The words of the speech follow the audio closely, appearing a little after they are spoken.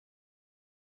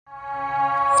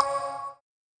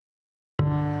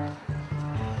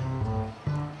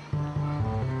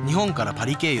日本からパ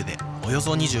リ経由でおよ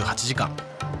そ28時間。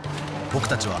僕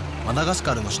たちはマダガス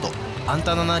カルの首都アン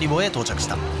タナナリボへ到着し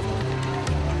た。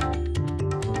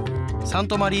サン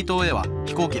トマリー島へは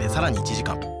飛行機でさらに1時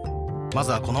間。ま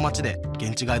ずはこの町で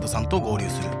現地ガイドさんと合流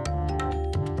する。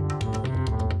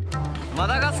マ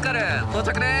ダガスカル到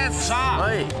着です。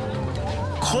はい。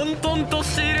混沌と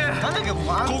している。なんだっけ、ここ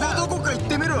どこか行っ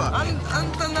てみるわ。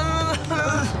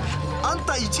あん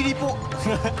た1リポ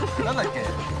なんだっけ、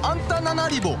あんた7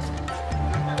リボ。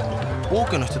多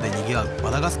くの人で賑わう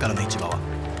マダガスカルの市場は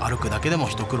歩くだけでも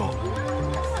一苦労。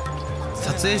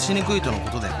撮影しにくいとのこ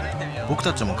とで僕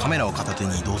たちもカメラを片手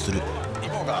に移動する。や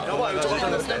ばい、ちょっと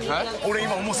待って。俺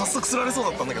今もう早速釣られそうだ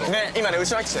ったんだけどね。今ね、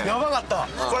後ろ来てやばかった。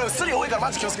これスリ多いから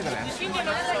マジ気をつけてね。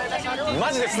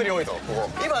マジでスリ多いとここ。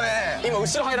今ね、今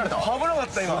後ろ入られた。危なかっ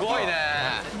た今。すごいね。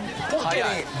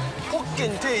ポッケ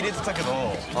に手入れてたけ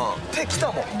ど手きた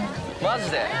もんマジ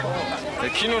で。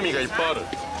木の実がいっぱいあるね。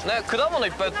果物い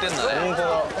っぱい売ってんだね。本当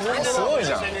だ、すごい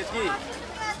じゃん。あ、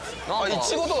い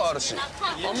ちごとかあるし。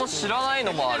あんま知らない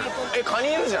のもある。カ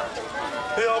ニいるじゃん。や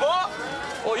ばっ。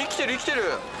お、生きてる生きて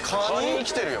る。カニ生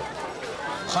きてるよ。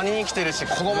カニ生きてるし、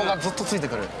子供がずっとついて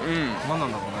くる。何な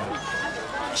んだろうね。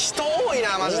人多い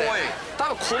なマジで。多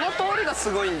分この通りがす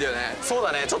ごいんだよね。そう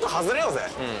だね、ちょっと外れようぜ。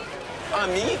あ、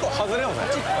右行こう、外れようぜ。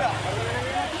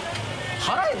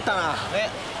腹減ったな。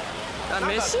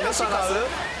飯を探す。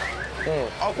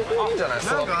あ、ここいいんじゃない。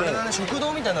なんかあれだね、食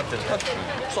堂みたいになってるね。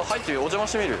そう、入ってお邪魔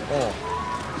してみる。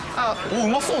あ、う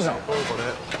まそうじゃん。こ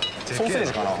れソーセー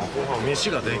ジかな。飯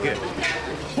がでけえ。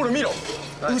これ見ろ、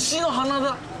牛の鼻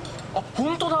だ。あ、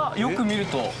本当だ。よく見る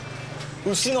と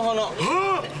牛の鼻。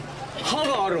歯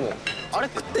があるもん。あれ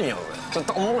食ってみよう。ちょっ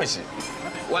とおもろいし。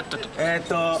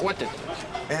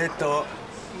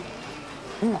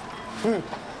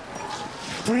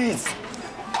Please。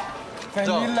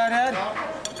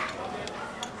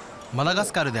マダガ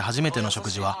スカルで初めての食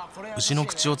事は牛の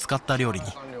口を使った料理に。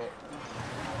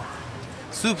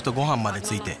スープとご飯まで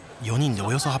ついて4人で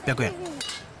およそ800円。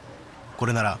こ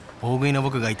れなら大食いの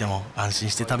僕がいても安心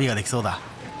して旅ができそうだ。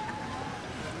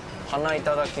鼻い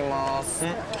ただきます。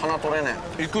鼻取れね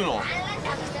え。行くの。行っ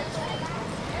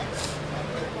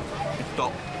た。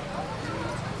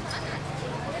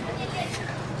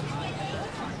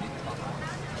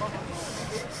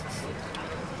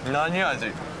何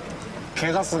味？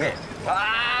毛がすげえ。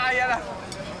ああ、やだ。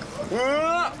う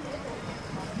わ、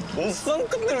おっさん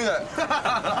食ってるみた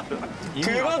い。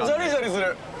毛がジャリジャリす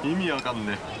る。意味わかん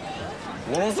ね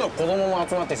ものすごい子供も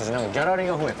集まってきたし、なんかギャラリー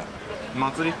が増えた。え。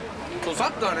祭り。そう、サ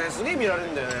ッカーね、すげえ見られ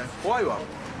るんだよね。怖いわ。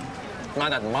まあ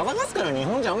だってマダガスカル日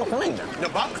本人あんま来ないんじゃん。いや、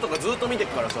バックとかずっと見て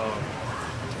くからさ、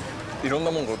いろんな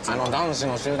もんが映る。男子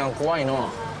の集団怖いの。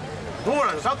どう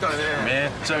なの、サッカーね。め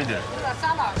っちゃ見てる。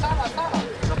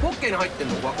ポッケに入ってん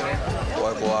の怖くね。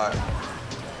怖い怖い。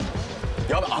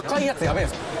やべ、赤いやつやべえ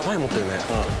ぞ。何持ってるね。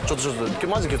ちょっと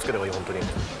マジ気をつければいい。本当に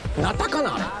ナタか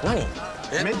なあれ。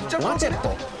何？めっちゃマチェット。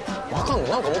わかんな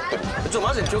い。なんか持ってる。ちょっと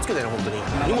マジで気をつけてね。本当に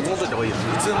荷物持っといた方がいいよ。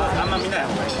普通のあんま見ない方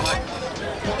がいい。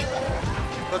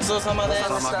ごちそうさまです。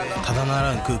ただな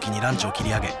らぬ空気にランチを切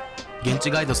り上げ現地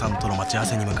ガイドさんとの待ち合わ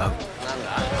せに向かう。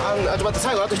あ、ちょっと待って、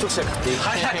最後あと一口だけ食っていい？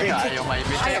早く。お前めっ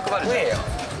ちゃ早く食えよ。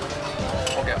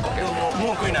オッケーオッケー。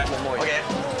もう食いない。もういい。オッケー。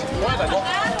もう行こう。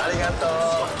ありがとう。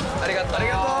ありがとうあり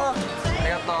がとうあり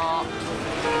がとう。こ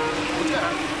っちかな。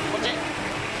こっち。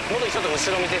もっとちょっと後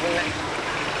ろ見てくんね。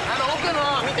奥の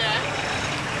見て。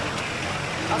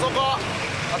あそこ。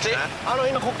あっち。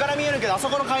今こっから見えるけど、あそ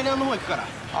この階段の方行くから。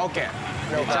あ、オッケー。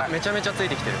めちゃめちゃつい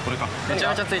てきてる。これか。めちゃ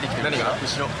めちゃついてきてる。何が？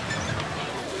後ろ。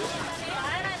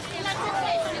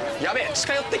やべえ、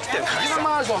近寄ってきてる。も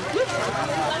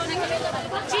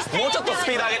うちょっとス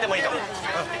ピード上げてもいいかも。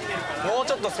もう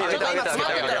ちょっとスピード上げて上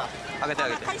げ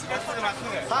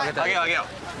てあげよ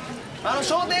う。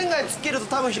商店街突っ切ると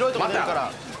多分広いとこ出るか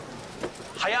ら。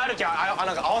早歩きな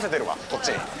んか合わせてるわ、こっ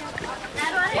ち。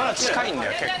まだ近いんだ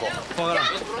よ、結構。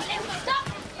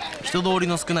人通り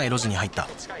の少ない路地に入った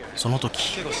その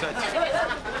時。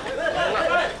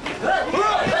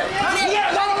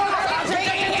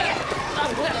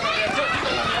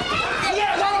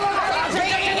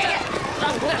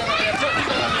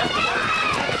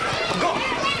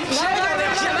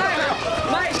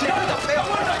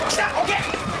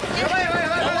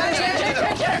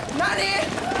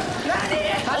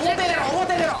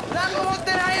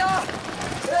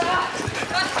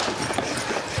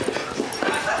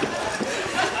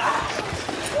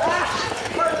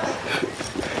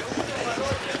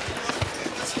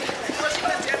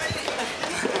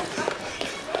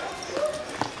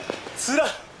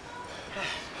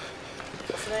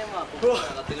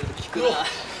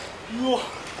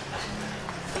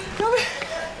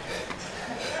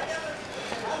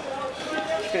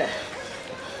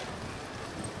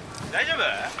大丈夫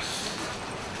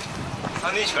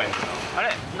？3人しかいない。あ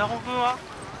れ、ナホ君は？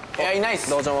いや、いないっす。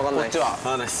どうちもわかんない。こっちは。ど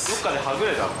っかではぐ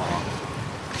れたのか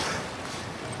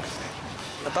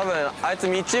多分あいつ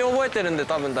道覚えてるんで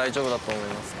多分大丈夫だと思い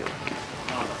ますけど。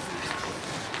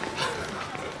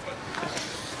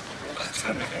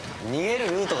逃げる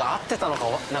ルートが合ってたのか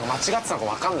なんか間違ってたのか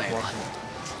わかんないね。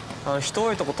人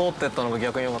多いとこ通ってったのが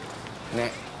逆に良かった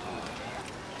ね。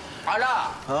あら、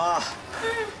ああ、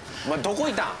お前どこ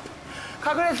いたん？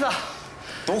隠れてた。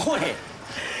どこに？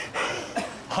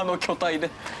あの巨体で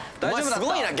大丈夫だった？す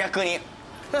ごいな逆に。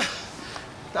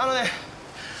あのね、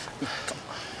ちょっ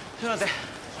と待って。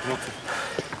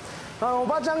お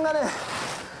ばちゃんがね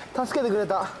助けてくれ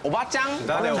た。おばちゃん？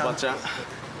誰おばちゃん？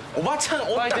おばちゃんおっ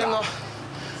たか？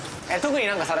特に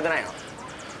なんかされてないの？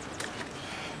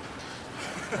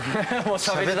もう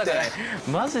喋りたくない。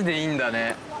マジでいいんだ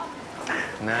ね。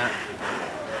ね。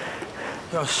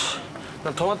よし。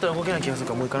止まったら動けない気がする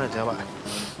からもう行かないとやばい。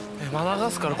マダガ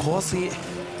スカル怖すぎ。も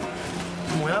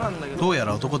う嫌なんだけど。どうや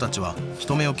ら男たちは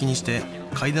人目を気にして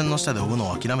階段の下で追う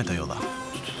のを諦めたようだ。も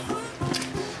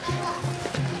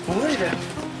う無理だよ。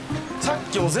さっ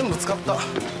きも全部使った。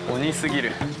鬼すぎ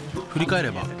る。振り返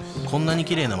ればこんなに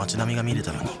綺麗な街並みが見れ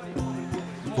たのに、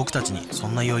僕たちにそ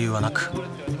んな余裕はなく、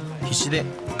必死で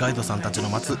ガイドさんたちの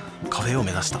待つカフェを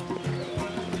目指した。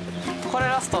これ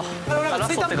ラスト。ラ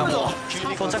ストってかも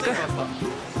う到着。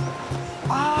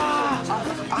あ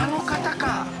の方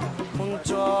か。こんに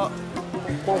ちは。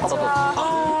この方と。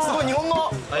すごい日本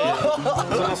語。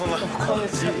そんな。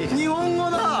日本語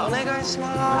だ。お願いし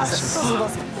ます。すいま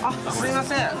せん。すいま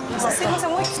せん。すいません、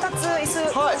もう2つ椅子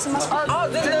出しました。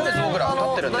全然です。僕ら立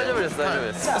ってるんで。大丈夫です。大丈夫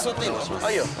です。座っていいの？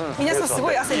あ、いいよ。皆さんす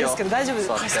ごい汗ですけど大丈夫です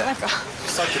か？なんか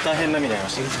さっき大変な目に遭いま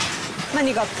した。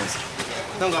何があったんですか？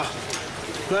なんか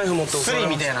ナイフ持ってスリ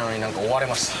みたいなのになんか追われ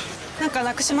ました。なんか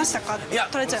なくしましたか？いや、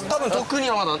取れちゃいました。多分特に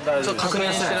はまだちょっと確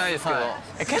認してないですけど。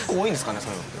結構多いんですかね、そ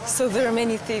ういうの。So there are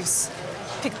many thieves,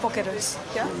 pickpocketers.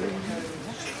 Yeah.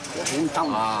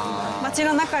 街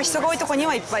の中人が多いとこに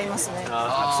はいっぱいいますね。そうな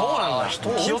んだ。人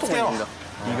気をつけよう。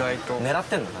意外と狙っ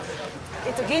てんだな。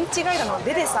現地ガイドの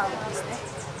デデさんですね。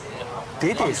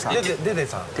デデさん。デデ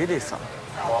さん。デデさん。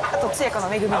あと通訳の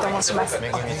めぐみと申します。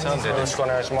めぐみさんで。よろしくお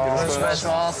願いします。よろしくお願いし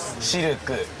ます。シル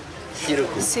ク。シル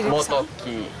クさん。元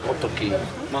木。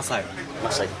マサイ。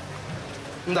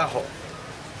ダホ。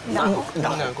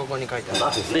ここに書いてある。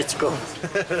レッツゴー。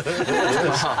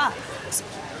あ、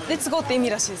レッツゴーって意味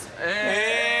らしいです。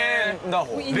ダ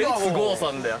ホ。レッツゴー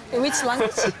さんだよ。Which language？ レ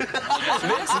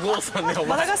ッツゴーさんだよ。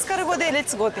マダガスカル語でレッ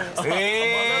ツゴーって意味です。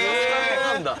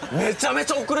なんだ。めちゃめ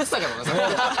ちゃ遅れてたけどね。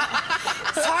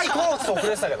最高って遅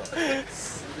れてたけど。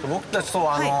僕たちそう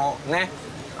ね、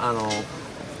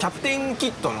キャプテンキ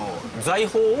ットの財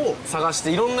宝を探し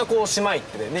ていろんなこう島行っ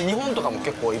てね、日本とかも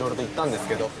結構いろいろと行ったんです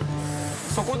けど、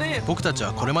そこで僕たち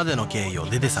はこれまでの経緯を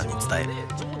デデさんに伝え、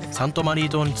サントマリー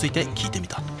島について聞いてみ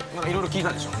た。なんかいろいろ聞い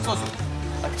たんでしょ。そうそう。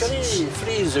Actually, 3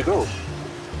 years ago,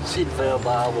 silver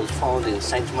bar was found in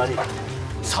Saint Marie.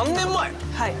 3年前。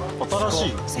はい。新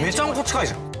しい。めちゃんこ近い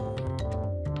じゃん。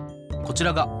こち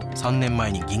らが3年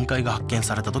前に銀塊が発見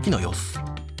された時の様子。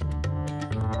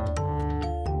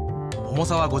重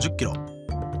さは50キロ。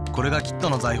これがキット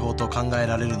の財宝と考え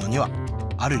られるのには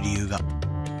ある理由が。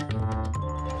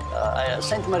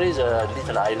Saint Marie is a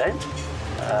little island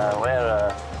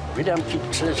where William keep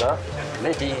treasure.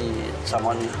 Maybe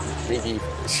someone maybe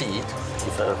see it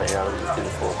if they are looking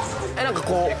for. なんか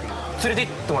こう連れ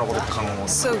て行ってもらうことって可能？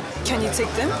 So can you take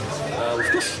them? Of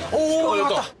course. おお、よ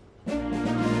かった。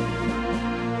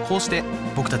こうして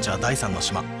僕たちは第3の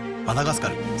島マダガスカ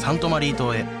ルサントマリー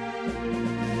島へ。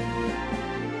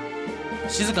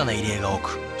静かな入り江が多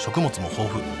く食物も豊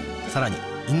富。さらに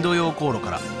インド洋航路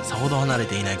からさほど離れ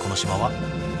ていないこの島は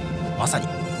まさに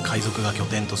海賊が拠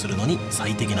点とするのに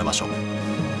最適な場所。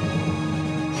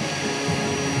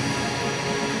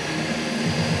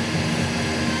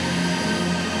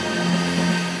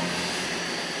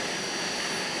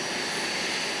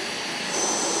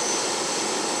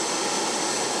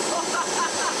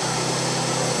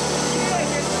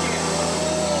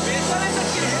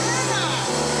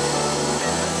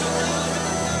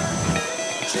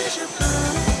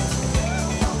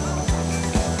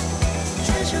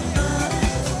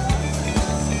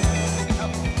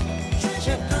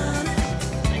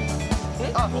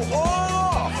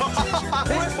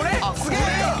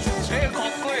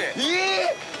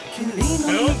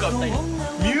なんかミ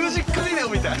ュージックビデオ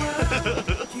みたい。い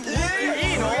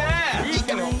いの？いい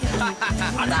の？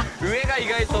上が意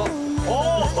外と。お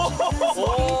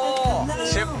お。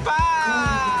出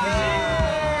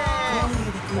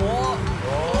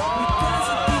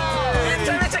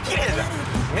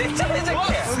ちゃめちゃ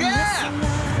綺麗。すげえ。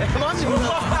マジ？や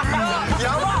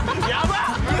ばやば。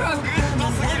グッド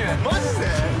すぎる。マジで？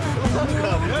なんか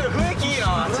雰囲気いいな。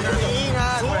いいな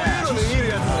これ。そういうので見る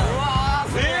やつ。うわー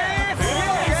すげ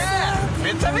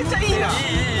え。めちゃめちゃいいな。い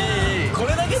い。こ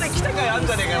れだけで来た回あん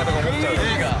じゃねえかなとか思っちゃう。映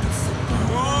画。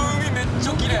海めっち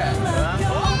ゃ綺麗。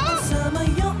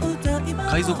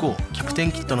海賊王キャプテ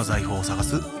ンキッドの財宝を探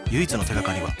す唯一の手が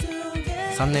かりは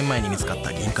3年前に見つかっ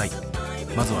た銀塊。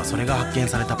まずはそれが発見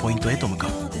されたポイントへと向かう。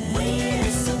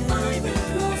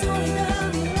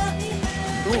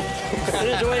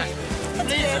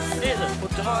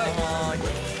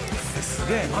す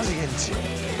げえマジ現地。な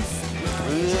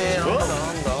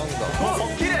んだ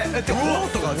綺麗。って音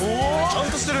がちゃん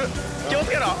としてる。気をつ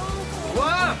けろ。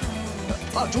わ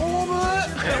あ丈夫。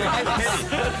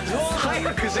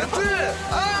早くしろ。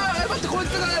ああ待ってこいつ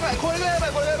がやばい。これがやばい。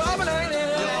危ないね。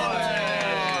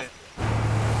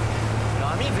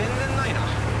波全然ないな。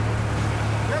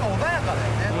なんか穏やかだよ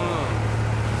ね。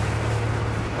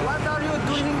What are you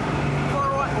doing for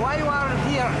why you are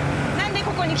here? なんで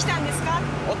ここに来たんですか？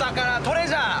お宝トレ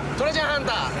ジャーハン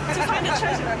ター。To find a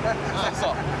treasure.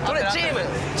 そう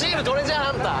チームトレジャー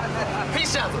ハンターフィッ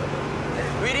シャーズ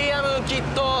ウィリアム・キ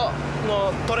ッド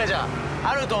のトレジャー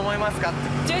あると思いますか？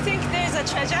 Do you think there's a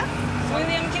treasure?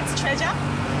 William Kitt's treasure?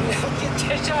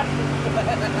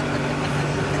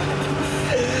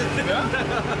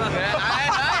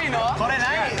 ないの？これ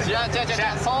ない。違う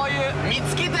そういう見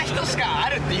つけた人しかあ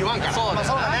るって言わんから。そうだ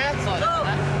ね。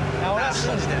俺は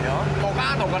信じてるよ。ポカ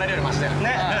ーンと置かれるよりマシだよ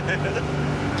ね。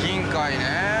銀塊ね。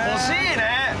欲しい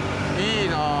ね。いい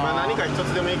な。まあ何か一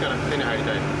つでもいいから手に入り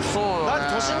たい。そうだね。だっ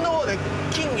て都心の方で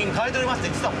金銀買い取りますって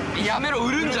言ってたもん。やめろ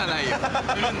売るんじゃないよ。なん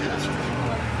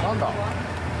だ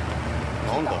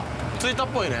着いたっ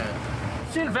ぽいね。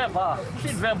Silver bar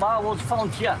was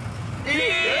found here.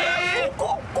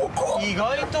 ここ意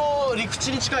外と陸地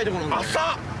に近いところなん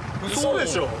だ。嘘で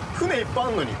しょ。船いっぱいあ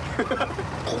んのに。こ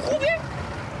こで？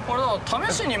これだ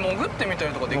試しに潜ってみた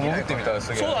りとかできない？潜ってみたら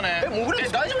すげえ。そうだね。潜れ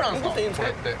大丈夫なんですか？潜っていいんですか？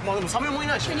まあでもサメもい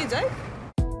ないし。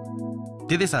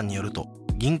デデさんによると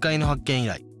銀塊の発見以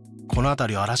来この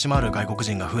辺りを荒らし回る外国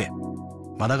人が増え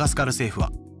マダガスカル政府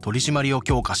は取り締まりを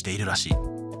強化しているらしい。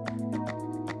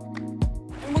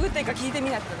潜っていいか聞いてみ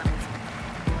ないとダメです。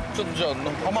ちょっとじゃ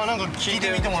あまあなんか聞いて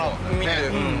みてもらおう。見て。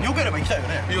よければ行きたいよ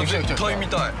ね。絶対見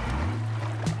たい。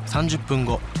30分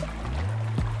後。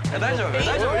大丈夫。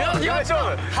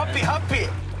ハッピー。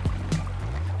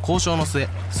交渉の末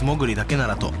素潜りだけな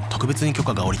らと特別に許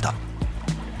可が下りた。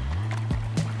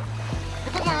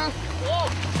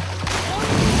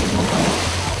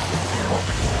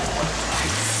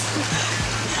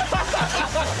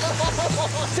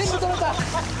全部取れた。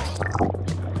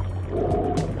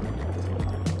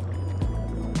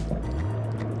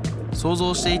想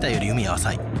像していたより海は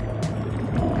浅い。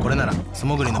これなら素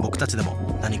潜りの僕たちで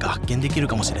も何か発見できる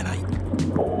かもしれない。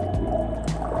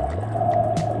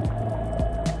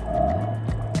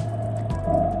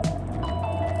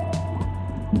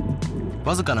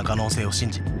わずかな可能性を信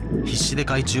じ必死で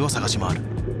海中を探し回る。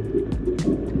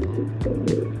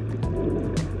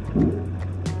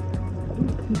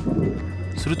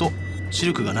するとシ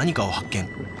ルクが何かを発見。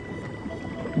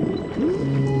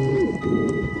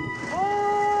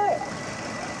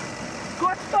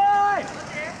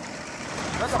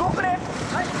すごくね。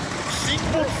沈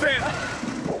没船。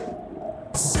こ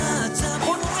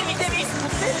っち見てみ。す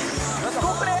ご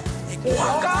くね。お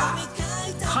墓。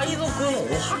海賊の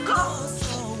お墓。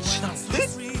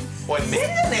おいねえじ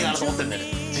ゃねえかなと思ってんだよね。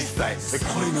実際。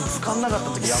これ見つかんなかった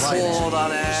時やばいね。そうだ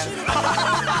ね。す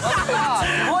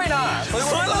ごいな。そういう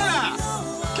ことだ。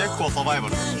結構サバイバ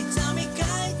ル。